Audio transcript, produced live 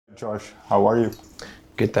Josh, how are you?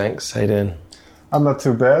 Good, thanks. How you doing? I'm not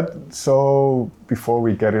too bad. So before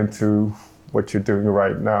we get into what you're doing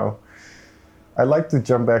right now, I'd like to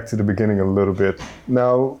jump back to the beginning a little bit.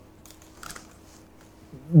 Now,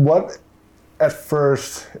 what at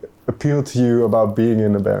first appealed to you about being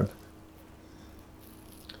in a band?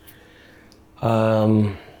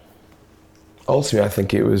 Ultimately, I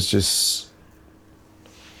think it was just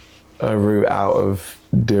a route out of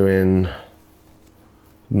doing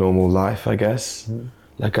normal life, I guess. Mm.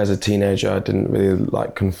 Like as a teenager, I didn't really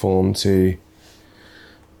conform to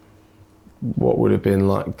what would have been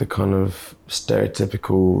like the kind of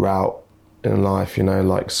stereotypical route in life,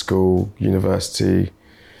 like school, university,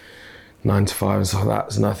 9 to 5 and stuff like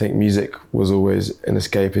that. And I think music was always an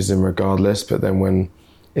escapism regardless, but then when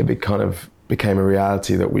it became a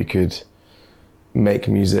reality that we could make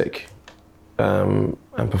music and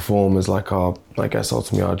perform as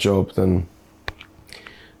ultimately our job, then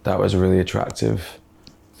that was a really attractive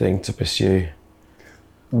thing to pursue.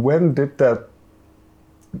 When did that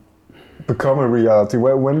become a reality?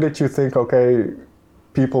 When did you think, okay,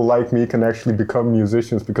 people like me can actually become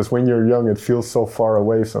musicians? Because when you're young, it feels so far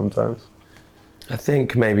away sometimes. I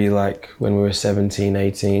think maybe when we were 17,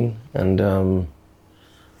 18 and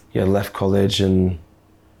left college, and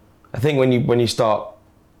I think when you start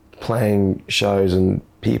playing shows and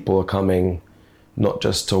people are coming not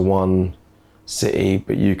just to one city,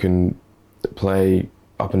 but you can play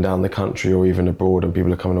up and down the country or even abroad and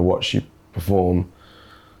people are coming to watch you perform,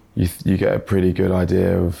 you get a pretty good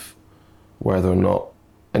idea of whether or not,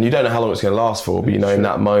 and you don't know how long it's going to last for, but in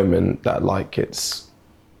that moment that it's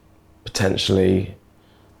potentially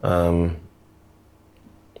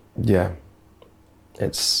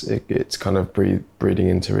it's kind of breeding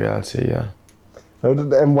into reality.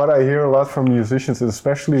 And what I hear a lot from musicians,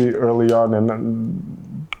 especially early on and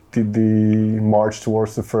the march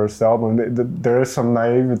towards the first album, there is some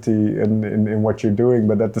naivety in what you're doing,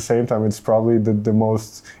 but at the same time it's probably the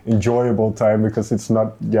most enjoyable time because it's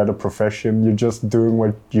not yet a profession. You're just doing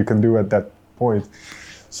what you can do at that point.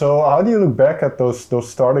 So how do you look back at those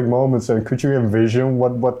starting moments, and could you envision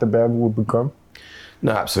what the band would become?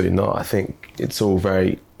 No, absolutely not. I think it's all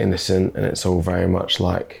very innocent and it's all very much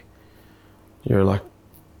like you're like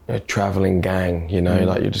a traveling gang,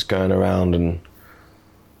 like you're just going around and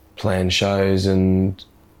playing shows and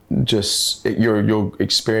just you're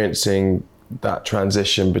experiencing that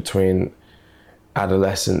transition between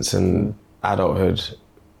adolescence and adulthood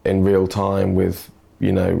in real time with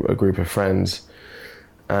a group of friends.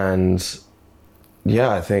 And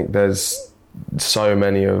I think there's so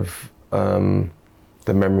many of the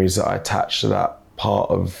memories that I attach to that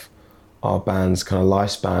part of our band's kind of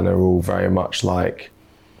lifespan are all very much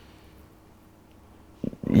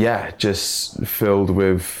just filled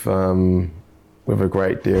with a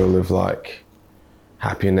great deal of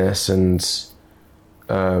happiness and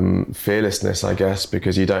fearlessness, I guess,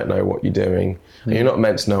 because you don't know what you're doing. And you're not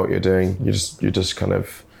meant to know what you're doing. You're just kind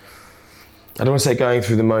of, I don't want to say going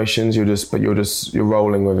through the motions, you're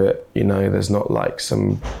rolling with it. There's not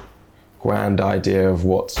some grand idea of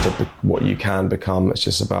what you can become. It's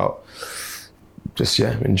just about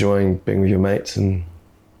enjoying being with your mates and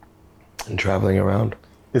traveling around.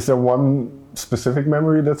 Is there one specific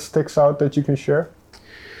memory that sticks out that you can share?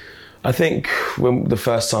 I think when the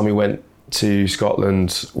first time we went to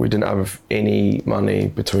Scotland, we didn't have any money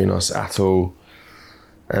between us at all,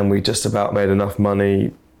 and we just about made enough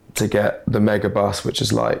money to get the mega bus, which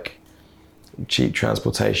is cheap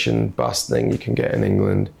transportation bus thing you can get in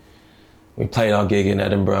England. We played our gig in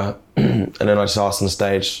Edinburgh and then I just asked on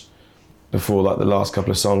stage before the last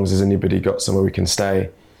couple of songs, has anybody got somewhere we can stay?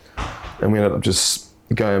 And we ended up just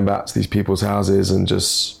going back to these people's houses and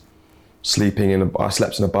just sleeping I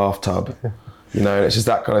slept in a bathtub, and it's just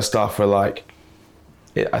that kind of stuff where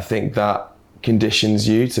I think that conditions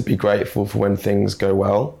you to be grateful for when things go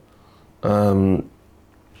well. And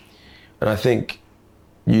I think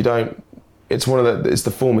it's it's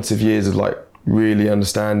the formative years of really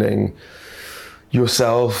understanding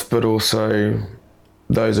yourself, but also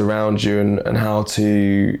those around you and how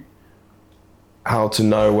to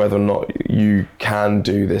know whether or not you can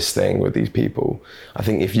do this thing with these people. I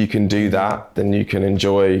think if you can do that, then you can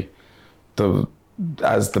enjoy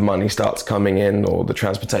as the money starts coming in or the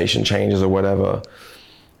transportation changes or whatever.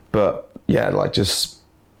 But just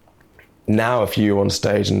now, if you're on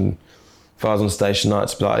stage and if I was on stage tonight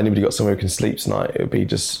to be anybody got somewhere who can sleep tonight, it would be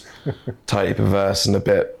just totally perverse and a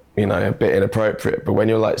bit inappropriate. But when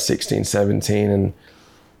you're 16, 17 and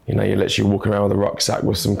you're literally walking around with a rucksack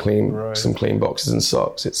with some clean boxes and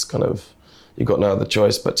socks, it's kind of, you've got no other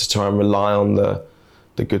choice but to try and rely on the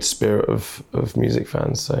the good spirit of music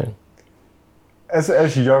fans. So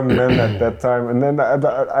as young men at that time, and then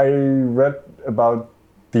I read about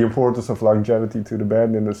the importance of longevity to the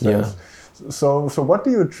band in a sense. Yeah. So what do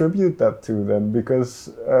you attribute that to then? Because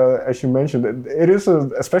as you mentioned, it is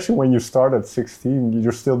especially when you start at 16,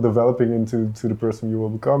 you're still developing into the person you will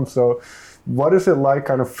become. So what is it like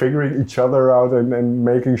kind of figuring each other out and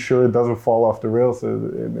making sure it doesn't fall off the rails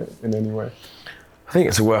in any way? I think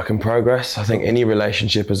it's a work in progress. I think any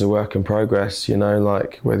relationship is a work in progress, you know,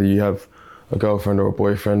 like whether you have a girlfriend or a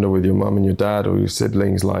boyfriend, or with your mum and your dad or your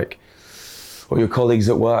siblings, like, or your colleagues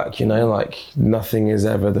at work, you know, like nothing is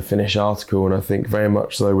ever the finished article. And I think very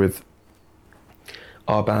much so with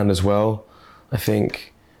our band as well. I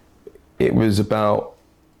think it was about,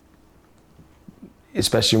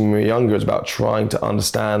 especially when we were younger, it's about trying to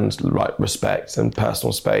understand like respect and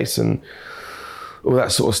personal space and all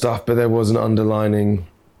that sort of stuff. But there was an underlining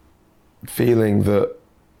feeling that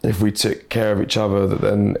if we took care of each other, that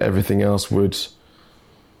then everything else would,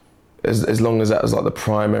 as long as that was like the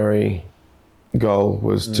primary goal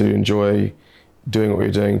was to enjoy doing what we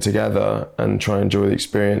were doing together and try and enjoy the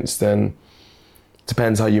experience, then it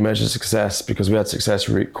depends how you measure success, because we had success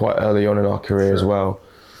quite early on in our career as well.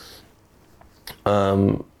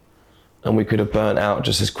 And we could have burnt out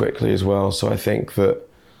just as quickly as well. So I think that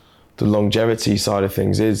the longevity side of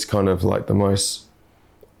things is kind of like the most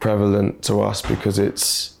prevalent to us, because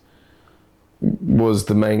was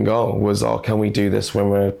the main goal was, can we do this when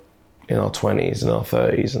we're in our 20s and our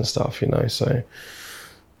 30s and stuff, you know? So,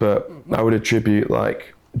 but I would attribute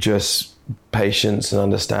like just patience and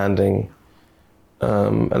understanding,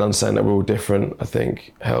 and understanding that we're all different, I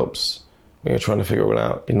think helps when you're trying to figure it all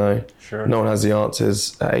out, you know? Sure. No one has the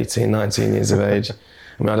answers at 18, 19 years of age.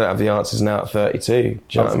 I mean, I don't have the answers now at 32. Do you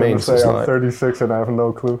know what I mean? So I'm 36 and I have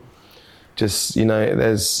no clue. Just, you know,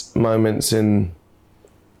 there's moments in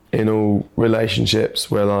all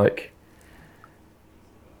relationships where like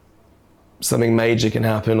something major can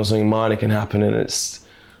happen or something minor can happen, and it's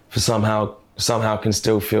for somehow can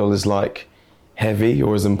still feel as like heavy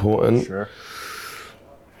or as important. Sure.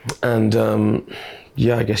 And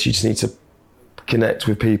yeah, I guess you just need to connect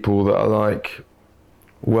with people that are like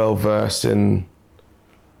well versed in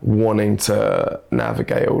wanting to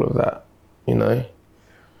navigate all of that, you know.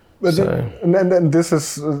 But and then this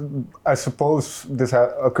is, I suppose, this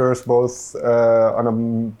occurs both on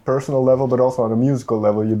a personal level, but also on a musical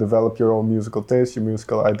level. You develop your own musical taste, your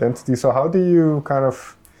musical identity. So how do you kind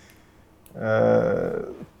of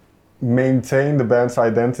maintain the band's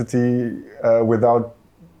identity without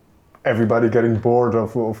everybody getting bored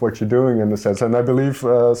of what you're doing, in a sense? And I believe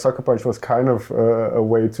Sucker Punch was kind of a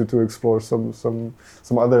way to explore some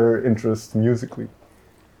other interests musically.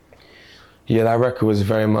 Yeah, that record was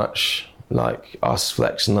very much like us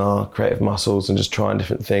flexing our creative muscles and just trying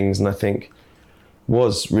different things, and I think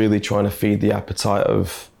was really trying to feed the appetite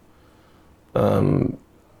of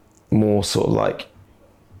more sort of like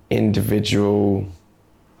individual,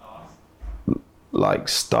 like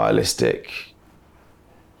stylistic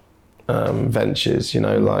ventures, you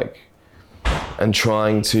know, like, and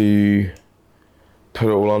trying to put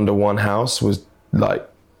it all under one house was like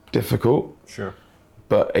difficult. Sure.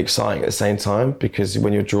 But exciting at the same time, because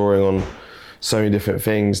when you're drawing on so many different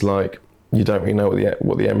things, like you don't really know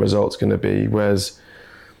what the end result's going to be. Whereas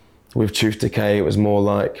with Truth Decay, it was more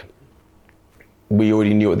like we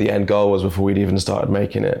already knew what the end goal was before we'd even started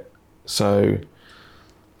making it. So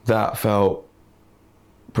that felt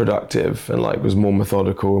productive and like was more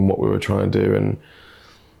methodical in what we were trying to do and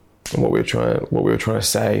what we were trying to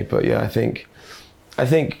say. But yeah, I think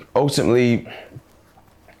ultimately,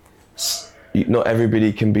 not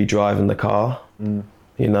everybody can be driving the car,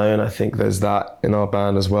 you know, and I think there's that in our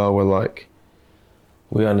band as well, where like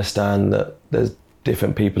we understand that there's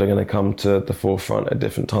different people are going to come to the forefront at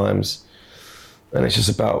different times, and it's just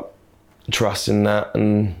about trusting that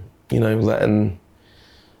and, you know, letting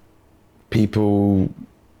people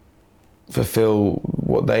fulfill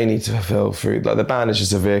what they need to fulfill through, like, the band is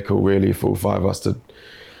just a vehicle really for all five of us to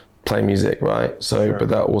play music, right? So, sure. But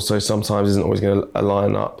that also sometimes isn't always going to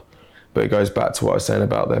line up. But it goes back to what I was saying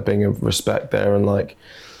about there being a respect there, and like,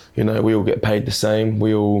 you know, we all get paid the same.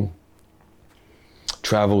 We all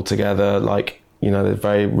travel together. Like, you know,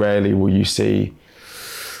 very rarely will you see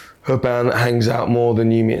a band that hangs out more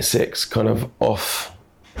than You Me at Six kind of off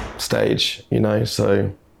stage, you know?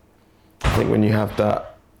 So I think when you have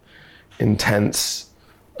that intense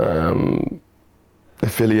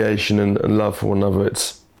affiliation and love for one another,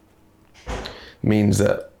 it means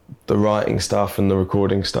that the writing stuff and the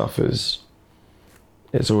recording stuff it's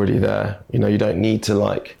already there. You know, you don't need to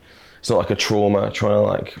like, it's not like a trauma trying to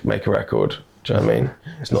like make a record. Do you know what I mean?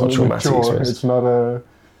 It's not a traumatic experience. It's not a...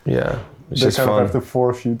 Yeah, it's they just kind fun. of have to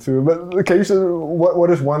force you to. But okay, so what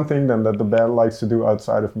is one thing then that the band likes to do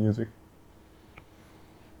outside of music?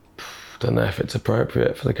 Don't know if it's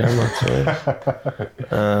appropriate for the camera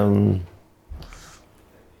to.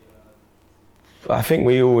 I think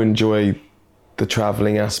we all enjoy the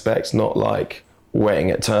travelling aspects, not like waiting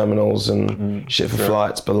at terminals and shit for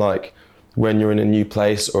flights, but like when you're in a new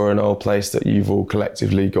place or an old place that you've all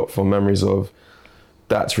collectively got fond memories of.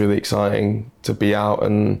 That's really exciting to be out,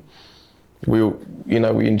 and we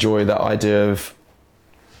enjoy that idea of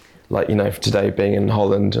like, today being in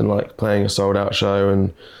Holland and like playing a sold out show,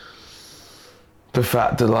 and the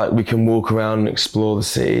fact that like we can walk around and explore the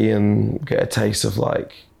city and get a taste of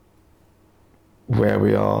like where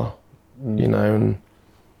we are, and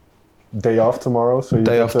day off tomorrow. So you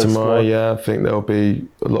day get off to tomorrow, explore. yeah. I think there'll be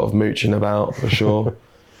a lot of mooching about for sure.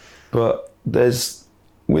 But there's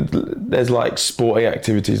like sporting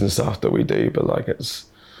activities and stuff that we do, but like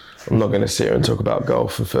I'm not going to sit here and talk about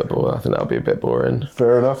golf and football. I think that'll be a bit boring.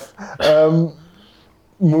 Fair enough.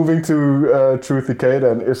 Moving to Truth Decay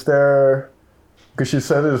then, is there, because you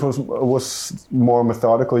said it was more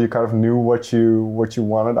methodical, you kind of knew what you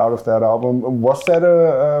wanted out of that album. Was that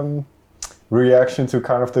a reaction to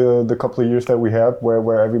kind of the couple of years that we had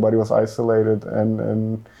where everybody was isolated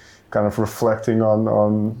and kind of reflecting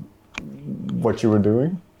on what you were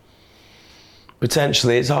doing?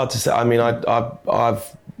 Potentially, it's hard to say. I mean,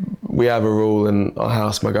 we have a rule in our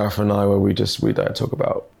house, my girlfriend and I, where we don't talk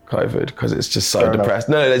about COVID because it's just so depressed.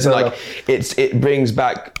 No, it's like it brings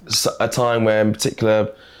back a time where, in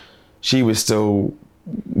particular, she was still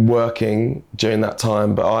working during that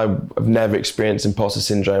time, but I've never experienced imposter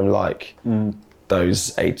syndrome like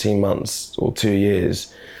those 18 months or 2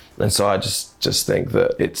 years, and so I just think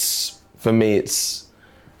that it's, for me, it's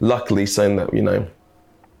luckily something that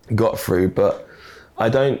got through. But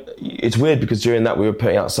it's weird because during that we were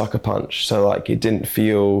putting out Sucker Punch, so like it didn't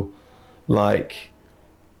feel like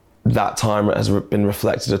that time has been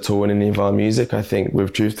reflected at all in any of our music. I think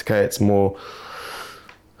with Truth Decay it's more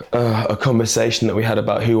a conversation that we had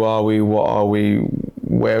about who are we, what are we,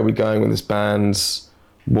 where are we going with this band,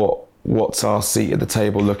 what's our seat at the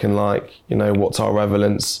table looking like, what's our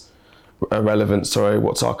relevance,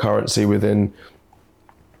 what's our currency within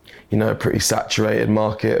a pretty saturated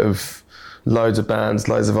market of loads of bands,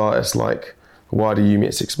 loads of artists. Like, why do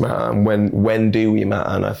U-Music matter, and when do we matter?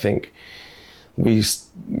 And I think we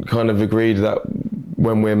kind of agreed that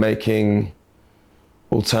when we're making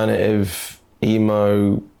alternative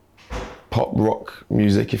emo pop rock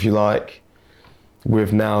music, if you like,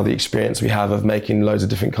 with now the experience we have of making loads of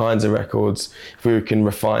different kinds of records, if we can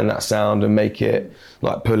refine that sound and make it,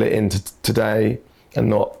 like, pull it into today and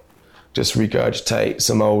not just regurgitate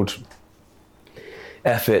some old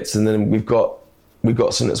efforts, and then we've got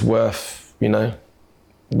something that's worth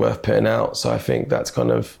putting out. So I think that's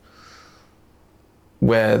kind of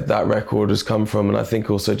where that record has come from. And I think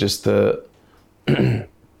also just the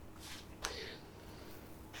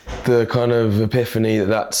kind of epiphany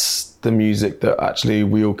that's the music that actually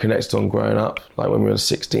we all connected on growing up, like when we were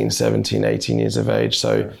 16, 17, 18 years of age.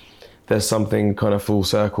 So there's something kind of full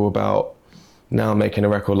circle about now making a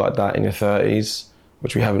record like that in your 30s,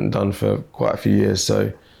 which we haven't done for quite a few years.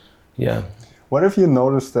 So, yeah. What have you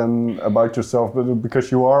noticed then about yourself,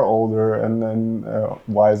 because you are older and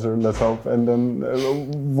wiser, let's hope, and then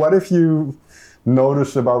what have you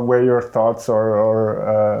noticed about where your thoughts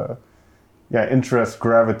or interests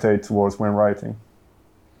gravitate towards when writing?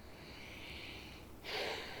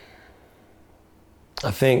 I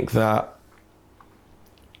think that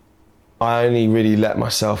I only really let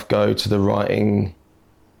myself go to the writing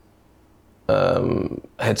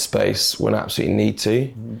headspace when I absolutely need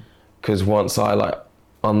to, because once I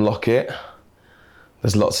unlock it,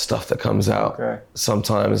 there's lots of stuff that comes out. Okay.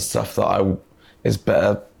 Sometimes stuff that is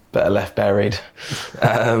better left buried.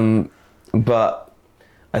 But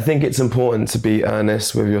I think it's important to be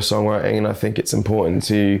earnest with your songwriting, and I think it's important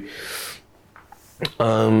to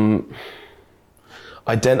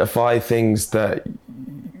identify things that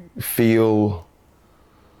feel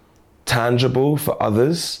tangible for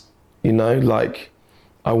others. Like,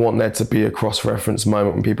 I want there to be a cross-reference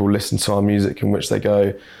moment when people listen to our music in which they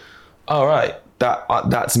go, all right,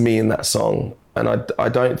 that's me in that song. And I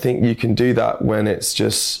don't think you can do that when it's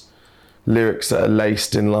just lyrics that are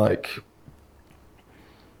laced in, like,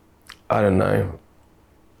 I don't know,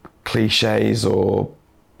 cliches or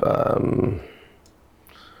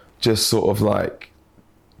just sort of like,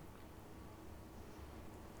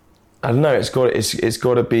 I don't know, it's got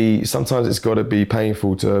to be, sometimes it's got to be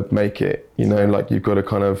painful to make it, like you've got to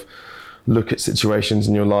kind of look at situations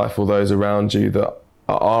in your life or those around you that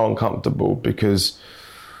are uncomfortable, because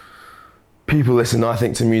people listen, I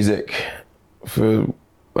think, to music for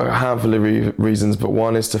a handful of reasons, but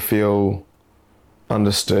one is to feel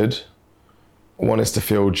understood, one is to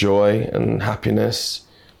feel joy and happiness,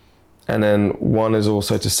 and then one is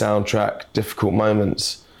also to soundtrack difficult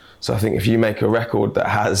moments. So I think if you make a record that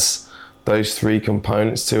has those three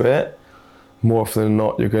components to it, more often than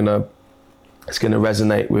not, it's gonna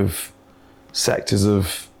resonate with sectors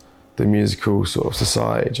of the musical sort of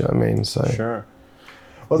society. Do you know what I mean? So sure.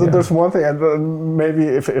 Well, there's one thing, and maybe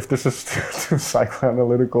if this is too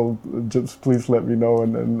psychoanalytical, just please let me know,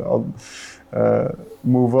 and then I'll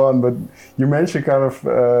move on. But you mentioned kind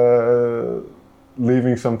of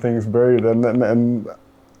leaving some things buried, and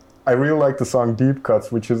I really like the song Deep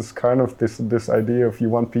Cuts, which is kind of this idea of you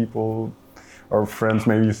want people or friends,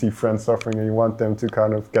 maybe you see friends suffering and you want them to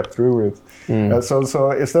kind of get through it.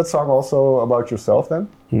 So is that song also about yourself then?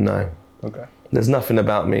 No. Okay. There's nothing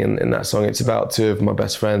about me in that song. It's about two of my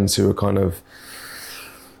best friends who are kind of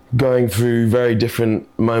going through very different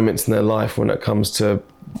moments in their life when it comes to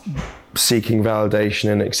seeking validation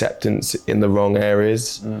and acceptance in the wrong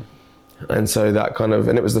areas. And so that kind of,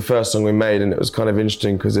 and it was the first song we made, and it was kind of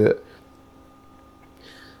interesting because it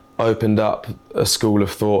opened up a school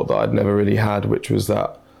of thought that I'd never really had, which was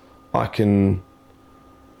that I can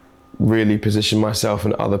really position myself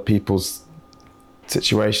in other people's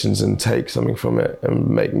situations and take something from it and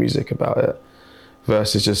make music about it,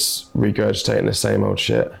 versus just regurgitating the same old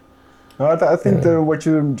shit. No, I think what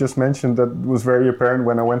you just mentioned, that was very apparent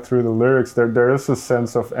when I went through the lyrics. There is a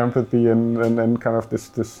sense of empathy and kind of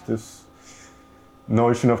this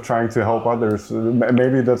notion of trying to help others.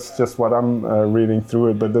 Maybe that's just what I'm reading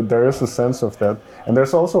through it, but there is a sense of that. And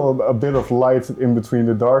there's also a bit of light in between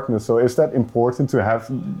the darkness. So is that important to have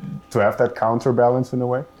that counterbalance in a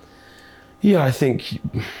way? Yeah, I think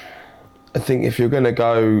if you're going to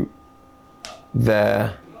go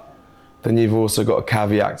there, then you've also got to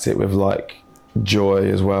caveat it with like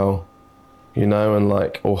joy as well, you know, and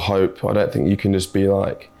like, or hope. I don't think you can just be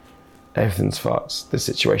like, everything's fucked, the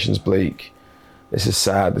situation's bleak, this is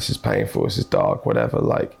sad, this is painful, this is dark, whatever.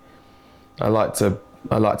 Like, I like to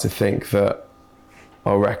think that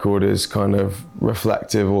our record is kind of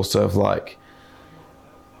reflective also of like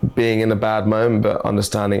being in a bad moment, but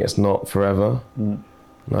understanding it's not forever. And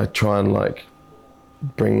I try and like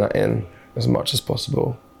bring that in as much as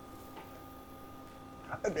possible.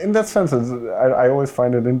 In that sense, I always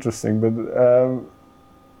find it interesting. But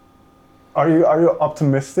are you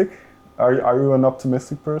optimistic? Are you an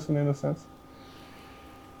optimistic person in a sense?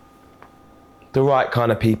 The right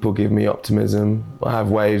kind of people give me optimism. I have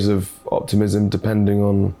waves of optimism depending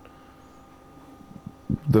on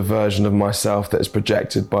the version of myself that is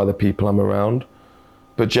projected by the people I'm around.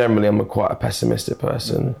 But generally, I'm quite a pessimistic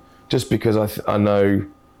person, just because I know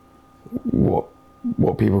what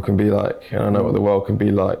people can be like, and I know what the world can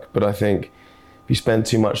be like. But I think if you spend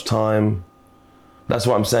too much time, that's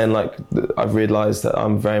what I'm saying, like, I've realised that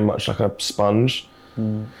I'm very much like a sponge.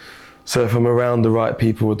 So if I'm around the right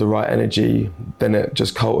people with the right energy, then it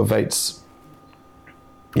just cultivates,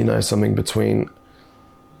 you know, something between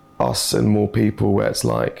us and more people, where it's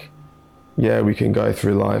like, yeah, we can go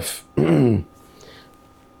through life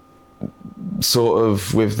sort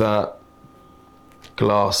of with that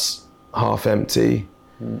glass half empty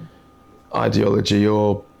ideology,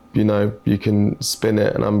 or, you know, you can spin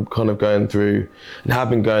it. And I'm kind of going through, and have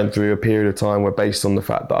been going through, a period of time where, based on the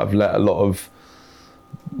fact that I've let a lot of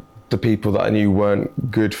the people that I knew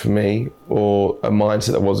weren't good for me, or a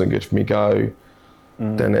mindset that wasn't good for me, go,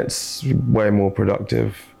 then it's way more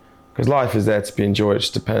productive. Because life is there to be enjoyed. It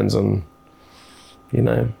just depends on, you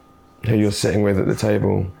know, who you're sitting with at the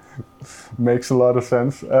table. Makes a lot of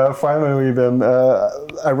sense. Finally then,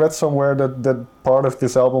 I read somewhere that part of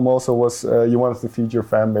this album also was you wanted to feed your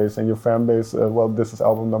fan base, and your fan base, well, this is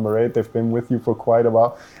album number 8, they've been with you for quite a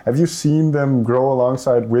while. Have you seen them grow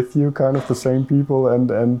alongside with you, kind of the same people,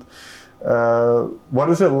 and what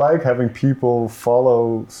is it like having people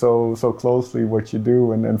follow so closely what you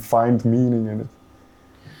do and find meaning in it?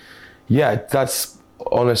 Yeah, that's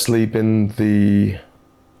honestly been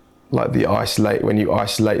when you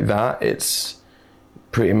isolate that, it's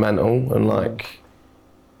pretty mental. And like,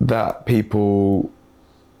 that people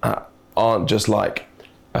aren't just like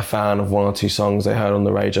a fan of one or two songs they heard on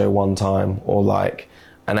the radio one time, or like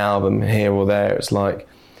an album here or there. It's like,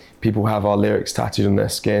 people have our lyrics tattooed on their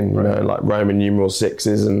skin, you know, like Roman numeral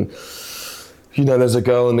 6s. And, you know, there's a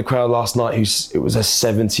girl in the crowd last night it was her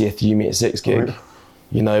 70th You Meet at 6 gig,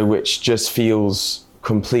 you know, which just feels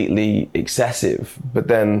completely excessive. But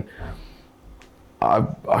then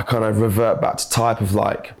I kind of revert back to type of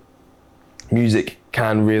like, music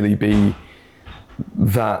can really be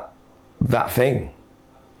that thing.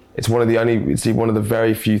 It's one of the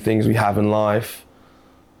very few things we have in life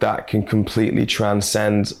that can completely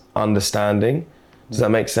transcend understanding. Does that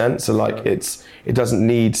make sense? So like, it doesn't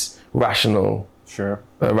need rationale.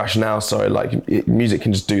 Like music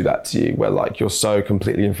can just do that to you, where like you're so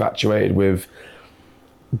completely infatuated with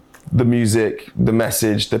the music, the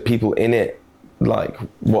message, the people in it, like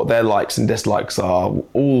what their likes and dislikes are,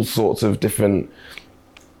 all sorts of different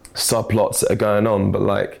subplots that are going on. But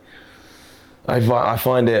like, I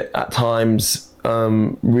find it at times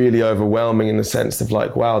really overwhelming in the sense of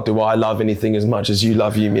like, wow, do I love anything as much as you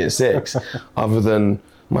love You, Me at Six? Other than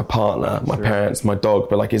my partner, my parents, my dog.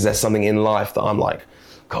 But like, is there something in life that I'm like,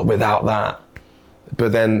 God, without that?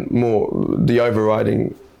 But then the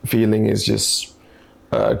overriding feeling is just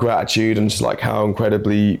gratitude, and just like how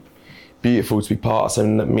incredibly beautiful to be part of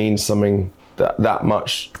something that means something that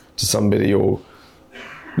much to somebody, or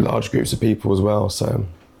large groups of people as well. So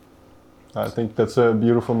I think that's a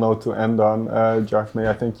beautiful note to end on. Josh, may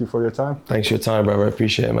I thank you for your time? Thanks for your time, brother. I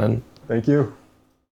appreciate it, man. Thank you.